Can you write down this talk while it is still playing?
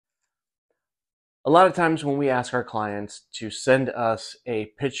A lot of times when we ask our clients to send us a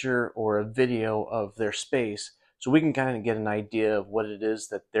picture or a video of their space so we can kind of get an idea of what it is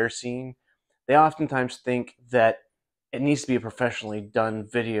that they're seeing, they oftentimes think that it needs to be a professionally done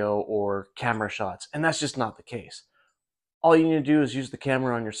video or camera shots, and that's just not the case. All you need to do is use the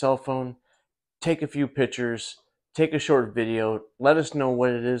camera on your cell phone, take a few pictures, take a short video, let us know what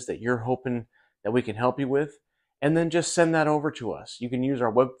it is that you're hoping that we can help you with, and then just send that over to us. You can use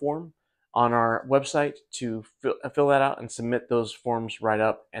our web form on our website to fill that out and submit those forms right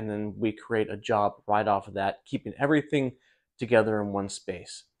up, and then we create a job right off of that, keeping everything together in one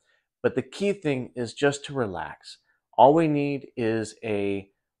space. But the key thing is just to relax. All we need is a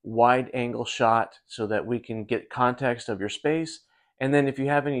wide angle shot so that we can get context of your space. And then if you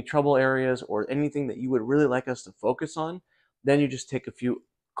have any trouble areas or anything that you would really like us to focus on, then you just take a few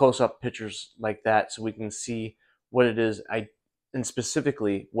close-up pictures like that so we can see what it is and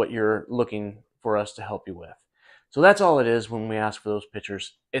specifically what you're looking for us to help you with. So that's all it is when we ask for those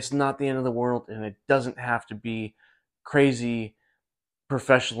pictures. It's not the end of the world, and it doesn't have to be crazy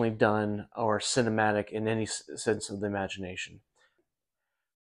professionally done or cinematic in any sense of the imagination.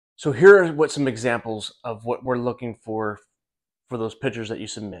 So here are what some examples of what we're looking for those pictures that you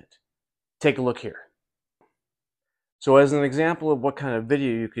submit. Take a look here. So as an example of what kind of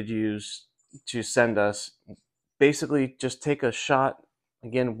video you could use to send us, basically just take a shot,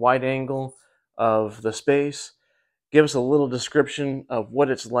 again, wide angle of the space, give us a little description of what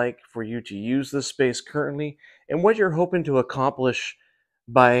it's like for you to use this space currently and what you're hoping to accomplish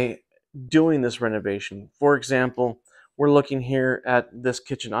by doing this renovation. For example, we're looking here at this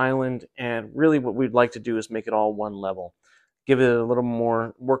kitchen island, and really what we'd like to do is make it all one level. Give it a little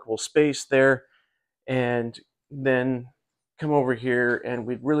more workable space there, and then come over here, and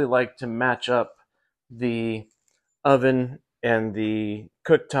we'd really like to match up the oven and the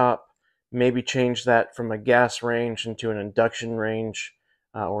cooktop, maybe change that from a gas range into an induction range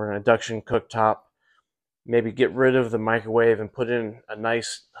or an induction cooktop. Maybe get rid of the microwave and put in a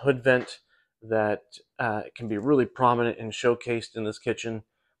nice hood vent that can be really prominent and showcased in this kitchen,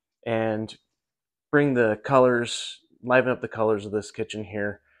 and bring the colors, liven up the colors of this kitchen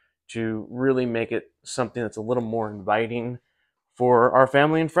here to really make it something that's a little more inviting for our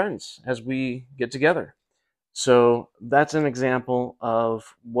family and friends as we get together. So that's an example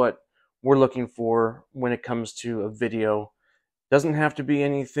of what we're looking for when it comes to a video. Doesn't have to be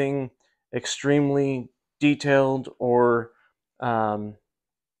anything extremely detailed or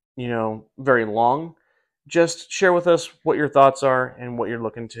very long. Just share with us what your thoughts are and what you're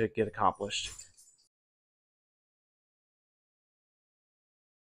looking to get accomplished.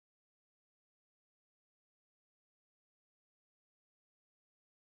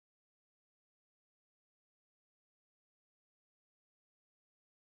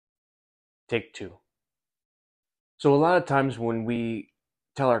 Take two. So a lot of times when we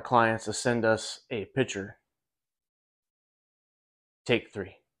tell our clients to send us a picture, take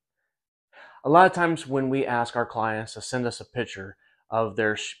three. A lot of times when we ask our clients to send us a picture of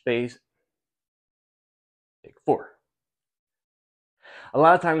their space, take four. A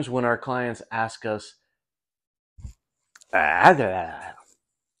lot of times when our clients ask us,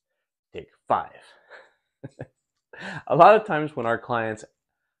 take five. A lot of times when our clients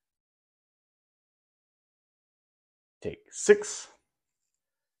take six.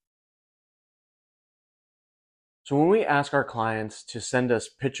 So when we ask our clients to send us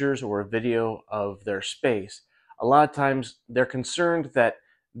pictures or a video of their space, a lot of times they're concerned that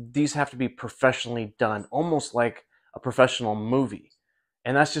these have to be professionally done, almost like a professional movie.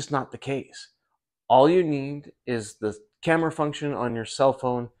 And that's just not the case. All you need is the camera function on your cell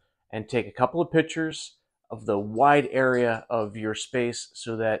phone and take a couple of pictures of the wide area of your space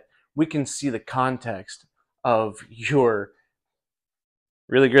so that we can see the context of your...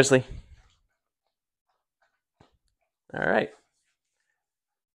 Really, Grizzly? All right.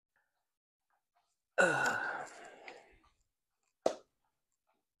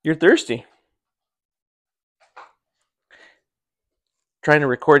 You're thirsty. Trying to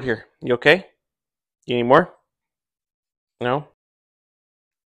record here. You okay? You need more? No?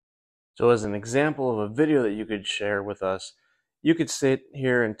 So as an example of a video that you could share with us, you could sit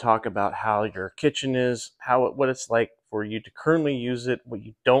here and talk about how your kitchen is, what it's like for you to currently use it, what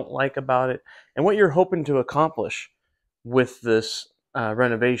you don't like about it, and what you're hoping to accomplish with this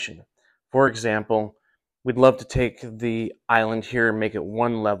renovation. For example, we'd love to take the island here and make it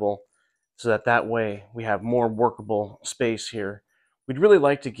one level so that way we have more workable space here. We'd really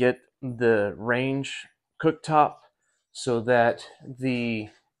like to get the range cooktop so that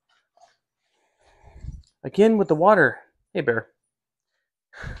again with the water, hey bear,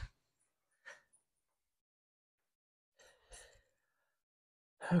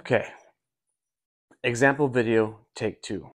 Okay, example video, take two.